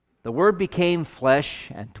The Word became flesh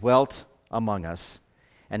and dwelt among us,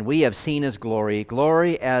 and we have seen His glory,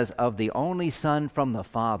 glory as of the only Son from the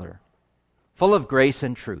Father, full of grace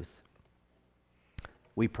and truth.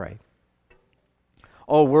 We pray.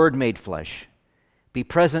 O Word made flesh, be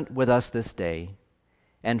present with us this day,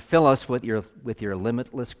 and fill us with your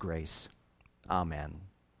limitless grace. Amen.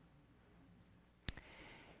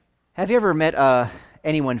 Have you ever met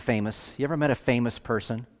anyone famous? You ever met a famous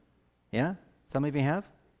person? Yeah? Some of you have?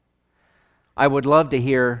 I would love to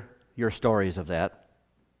hear your stories of that.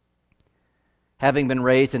 Having been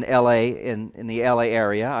raised in L.A., in the L.A.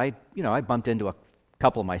 area, I bumped into a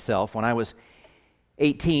couple myself. When I was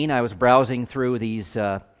 18, I was browsing through these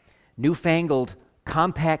newfangled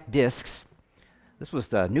compact discs. This was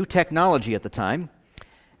the new technology at the time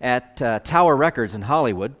at Tower Records in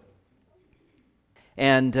Hollywood.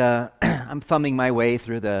 And I'm thumbing my way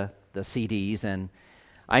through the CDs, and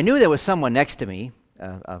I knew there was someone next to me,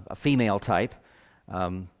 a female type,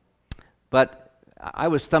 but I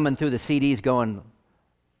was thumbing through the CDs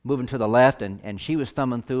moving to the left, and she was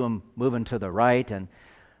thumbing through them, moving to the right, and,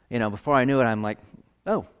 before I knew it, I'm like,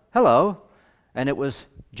 oh, hello, and it was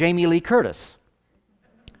Jamie Lee Curtis.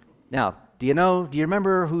 Now, do you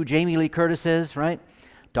remember who Jamie Lee Curtis is, right?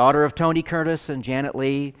 Daughter of Tony Curtis and Janet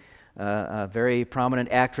Leigh, a very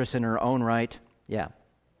prominent actress in her own right. Yeah.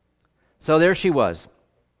 So there she was.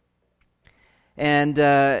 And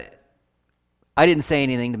I didn't say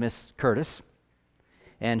anything to Miss Curtis,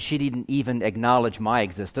 and she didn't even acknowledge my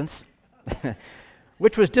existence,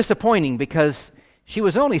 which was disappointing because she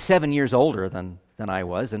was only 7 years older than I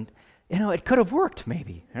was, and, it could have worked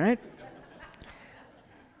maybe, all right?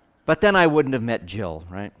 But then I wouldn't have met Jill,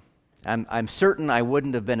 right? I'm certain I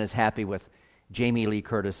wouldn't have been as happy with Jamie Lee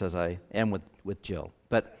Curtis as I am with Jill.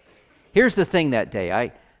 But here's the thing that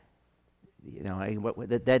day.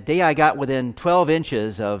 That day I got within 12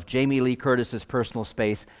 inches of Jamie Lee Curtis's personal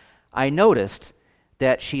space, I noticed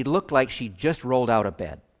that she looked like she just rolled out of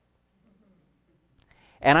bed.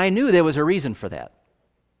 And I knew there was a reason for that.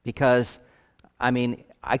 Because,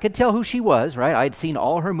 I could tell who she was, right? I'd seen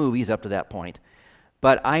all her movies up to that point.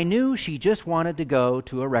 But I knew she just wanted to go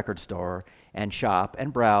to a record store and shop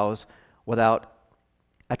and browse without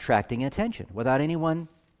attracting attention, without anyone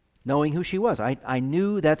knowing who she was. I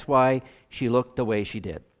knew that's why she looked the way she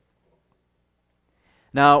did.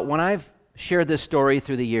 Now, when I've shared this story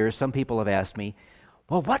through the years, some people have asked me,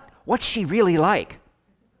 well, what's she really like?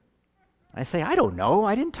 I say, I don't know.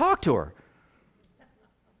 I didn't talk to her.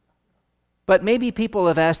 But maybe people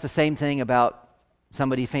have asked the same thing about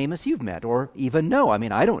somebody famous you've met or even know.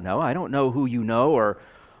 I don't know. I don't know who you know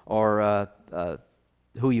or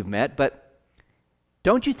who you've met. But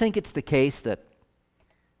don't you think it's the case that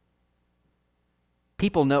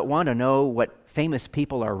people want to know what famous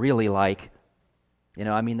people are really like?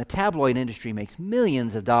 The tabloid industry makes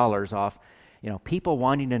millions of dollars off, people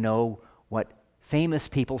wanting to know what famous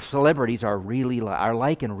people, celebrities are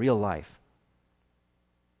like in real life.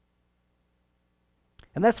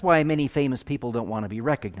 And that's why many famous people don't want to be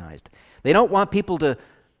recognized. They don't want people to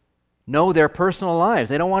know their personal lives.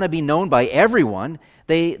 They don't want to be known by everyone.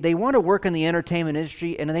 They want to work in the entertainment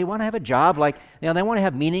industry, and they want to have a job they want to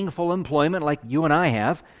have meaningful employment like you and I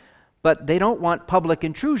have, but they don't want public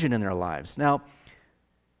intrusion in their lives. Now,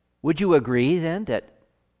 would you agree then that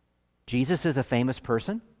Jesus is a famous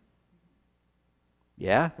person?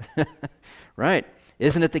 Yeah? Right.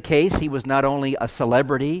 Isn't it the case he was not only a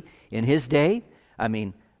celebrity in his day?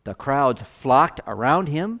 The crowds flocked around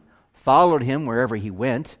him, followed him wherever he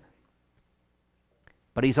went.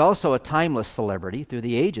 But he's also a timeless celebrity through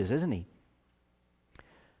the ages, isn't he?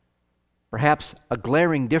 Perhaps a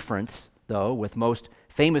glaring difference, though, with most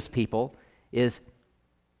famous people is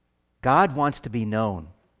God wants to be known.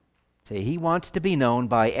 See, he wants to be known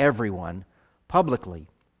by everyone publicly.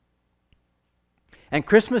 And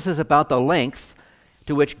Christmas is about the lengths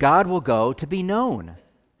to which God will go to be known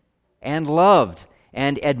and loved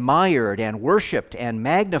and admired and worshiped and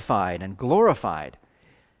magnified and glorified.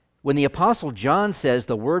 When the Apostle John says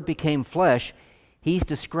the Word became flesh, he's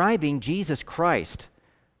describing Jesus Christ,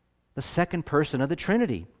 the second person of the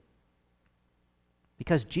Trinity.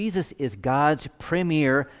 Because Jesus is God's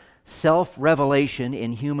premier self-revelation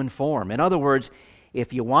in human form. In other words,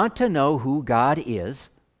 if you want to know who God is,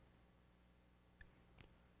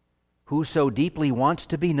 who so deeply wants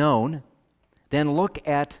to be known, then look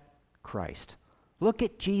at Christ. Look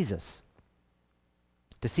at Jesus.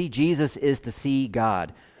 To see Jesus is to see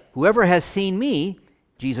God. Whoever has seen me,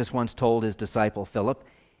 Jesus once told his disciple Philip,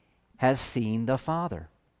 has seen the Father.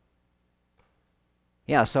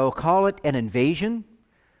 Yeah, so call it an invasion,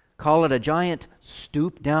 call it a giant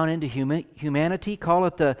stoop down into humanity, call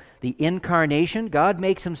it the incarnation. God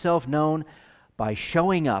makes himself known by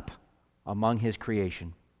showing up among his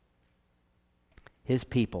creation, his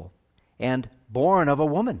people, and born of a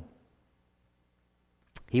woman.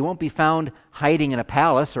 He won't be found hiding in a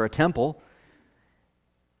palace or a temple.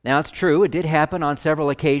 Now, it's true, it did happen on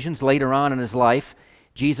several occasions later on in his life.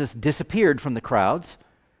 Jesus disappeared from the crowds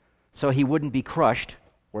so he wouldn't be crushed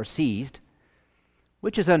or seized,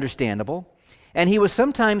 which is understandable. And he was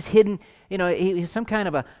sometimes hidden, he was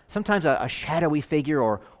sometimes a shadowy figure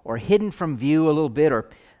or hidden from view a little bit, or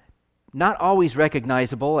not always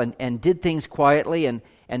recognizable, and did things quietly and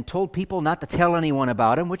told people not to tell anyone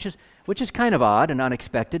about him, which is kind of odd and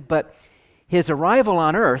unexpected. But his arrival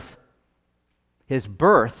on earth, his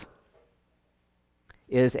birth,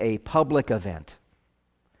 is a public event.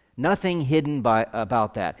 Nothing hidden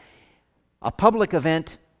about that. A public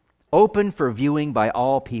event open for viewing by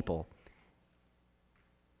all people.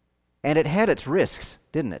 And it had its risks,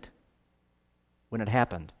 didn't it, when it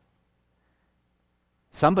happened?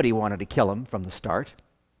 Somebody wanted to kill him from the start.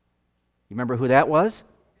 You remember who that was?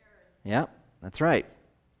 Yeah, that's right.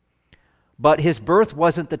 But his birth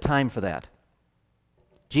wasn't the time for that.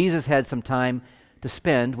 Jesus had some time to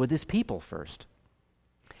spend with his people first.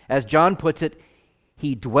 As John puts it,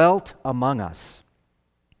 he dwelt among us.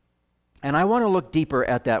 And I want to look deeper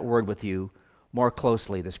at that word with you more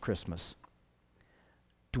closely this Christmas.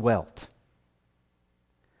 Dwelt.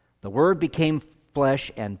 The Word became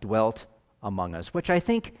flesh and dwelt among us, which I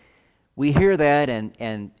think we hear that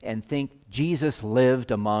and think Jesus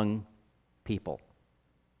lived among people.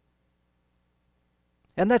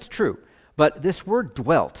 And that's true. But this word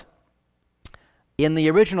dwelt, in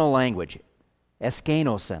the original language,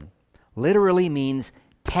 eskenosen, literally means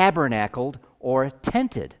tabernacled or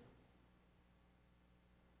tented.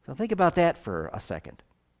 So think about that for a second.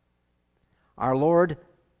 Our Lord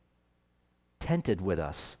tented with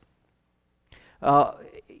us.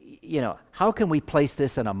 How can we place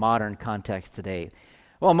this in a modern context today?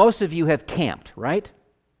 Well, most of you have camped, right?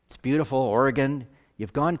 It's beautiful, Oregon.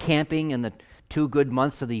 You've gone camping in the 2 good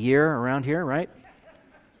months of the year around here, right?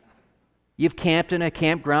 You've camped in a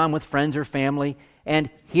campground with friends or family, and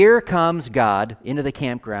here comes God into the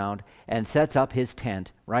campground and sets up his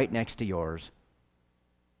tent right next to yours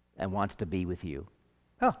and wants to be with you.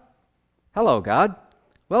 Oh, hello, God.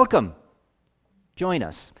 Welcome. Join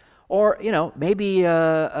us. Or, maybe, we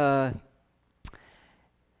got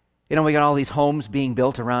all these homes being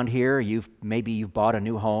built around here. Maybe you've bought a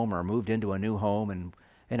new home or moved into a new home,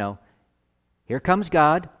 and, here comes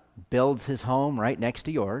God, builds his home right next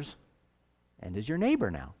to yours, and is your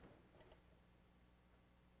neighbor now.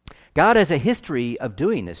 God has a history of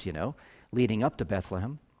doing this, leading up to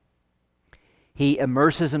Bethlehem. He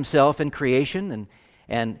immerses himself in creation,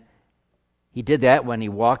 and he did that when he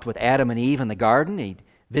walked with Adam and Eve in the garden,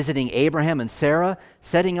 visiting Abraham and Sarah,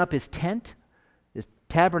 setting up his tent, his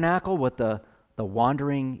tabernacle with the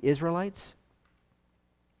wandering Israelites,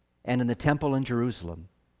 and in the temple in Jerusalem.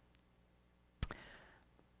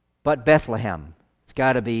 But Bethlehem, it's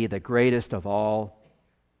got to be the greatest of all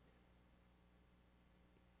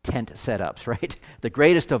tent setups, right? The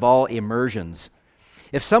greatest of all immersions.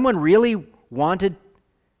 If someone really wanted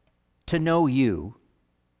to know you,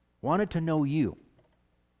 know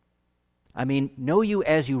you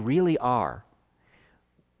as you really are,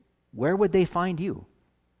 where would they find you?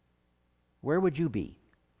 Where would you be?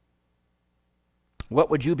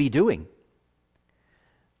 What would you be doing?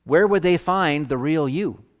 Where would they find the real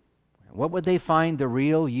you? What would they find the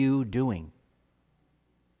real you doing?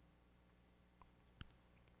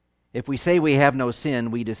 If we say we have no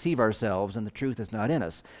sin, we deceive ourselves and the truth is not in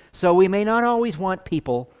us. So we may not always want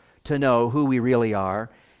people to know who we really are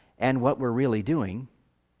and what we're really doing.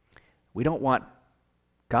 We don't want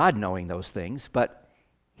God knowing those things, but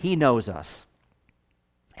he knows us.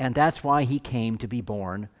 And that's why he came to be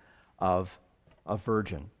born of a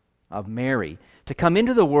virgin, of Mary, to come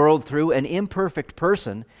into the world through an imperfect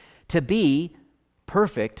person to be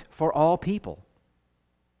perfect for all people.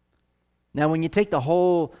 Now, when you take the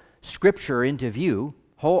whole Scripture into view,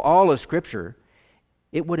 all of Scripture,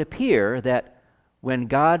 it would appear that when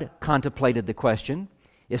God contemplated the question,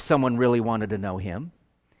 if someone really wanted to know him,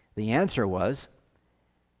 the answer was,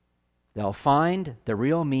 they'll find the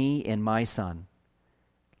real me in my Son,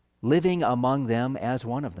 living among them as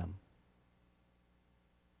one of them.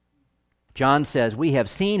 John says, we have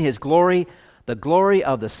seen his glory, the glory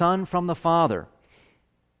of the Son from the Father.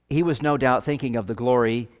 He was no doubt thinking of the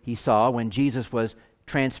glory he saw when Jesus was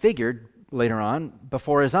transfigured later on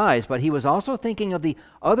before his eyes, but he was also thinking of the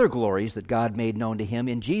other glories that God made known to him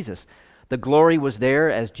in Jesus. The glory was there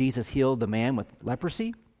as Jesus healed the man with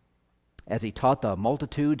leprosy, as he taught the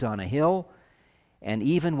multitudes on a hill, and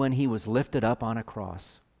even when he was lifted up on a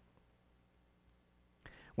cross.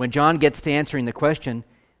 When John gets to answering the question,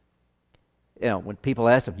 when people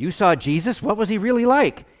ask him, "You saw Jesus? What was he really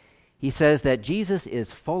like?" He says that Jesus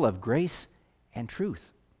is full of grace and truth.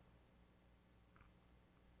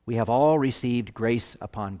 We have all received grace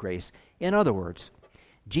upon grace. In other words,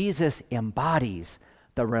 Jesus embodies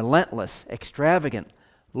the relentless, extravagant,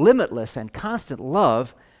 limitless, and constant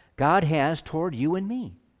love God has toward you and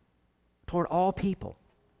me, toward all people.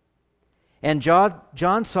 And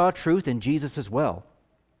John saw truth in Jesus as well.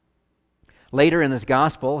 Later in this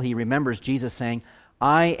gospel, he remembers Jesus saying,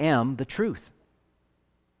 "I am the truth."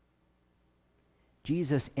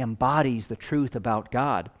 Jesus embodies the truth about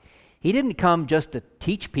God. He didn't come just to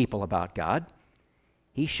teach people about God.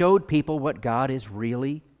 He showed people what God is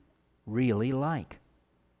really, really like.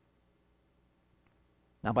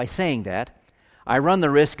 Now, by saying that, I run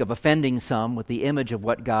the risk of offending some with the image of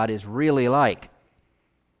what God is really like.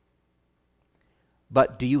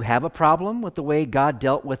 But do you have a problem with the way God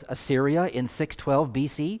dealt with Assyria in 612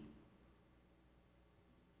 BC?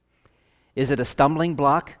 Is it a stumbling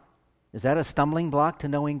block? Is that a stumbling block to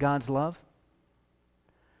knowing God's love?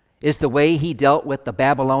 Is the way he dealt with the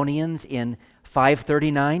Babylonians in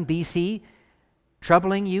 539 BC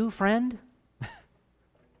troubling you, friend?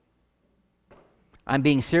 I'm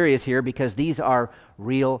being serious here because these are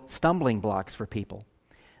real stumbling blocks for people.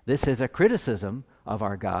 This is a criticism of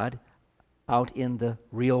our God out in the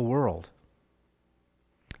real world.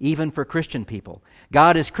 Even for Christian people.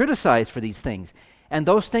 God is criticized for these things. And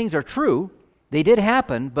those things are true. They did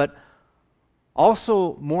happen, but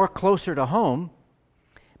also more closer to home,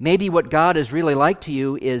 maybe what God is really like to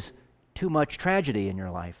you is too much tragedy in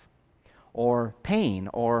your life, or pain,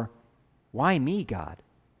 or why me, God?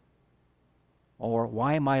 Or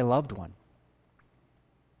why my loved one?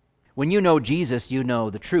 When you know Jesus, you know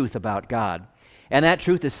the truth about God. And that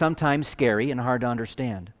truth is sometimes scary and hard to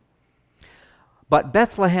understand. But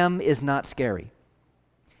Bethlehem is not scary.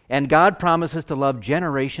 And God promises to love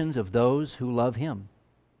generations of those who love Him.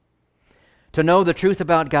 To know the truth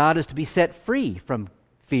about God is to be set free from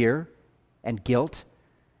fear and guilt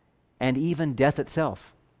and even death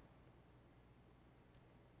itself.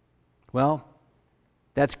 Well,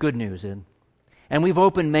 that's good news, and we've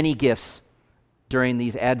opened many gifts during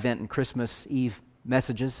these Advent and Christmas Eve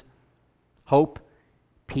messages. Hope,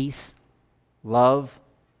 peace, love,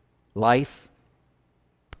 life,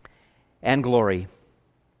 and glory.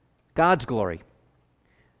 God's glory.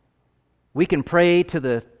 We can pray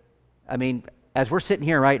to as we're sitting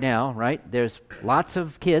here right now, right, there's lots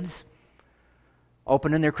of kids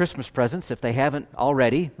opening their Christmas presents if they haven't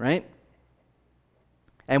already, right?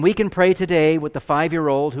 And we can pray today with the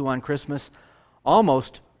 5-year-old who on Christmas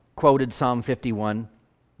almost quoted Psalm 51,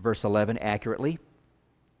 verse 11 accurately.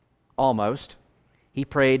 Almost. He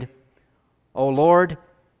prayed, "O Lord,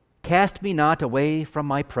 cast me not away from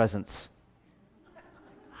my presence."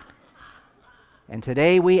 And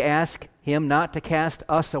today we ask Him not to cast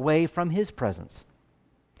us away from His presence.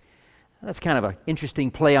 That's kind of an interesting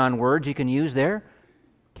play on words you can use there.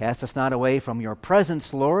 Cast us not away from your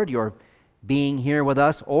presence, Lord, your being here with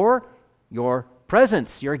us, or your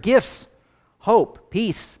presence, your gifts, hope,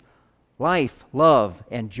 peace, life, love,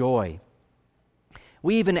 and joy.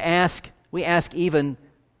 We ask even,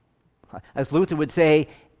 as Luther would say,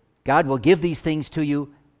 God will give these things to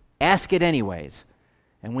you, ask it anyways.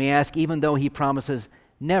 And we ask even though He promises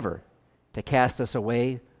never to cast us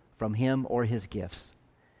away from Him or His gifts.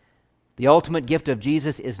 The ultimate gift of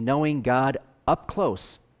Jesus is knowing God up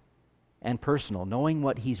close and personal, knowing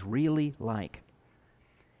what He's really like.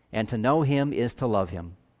 And to know Him is to love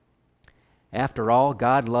Him. After all,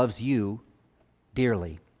 God loves you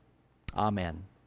dearly. Amen.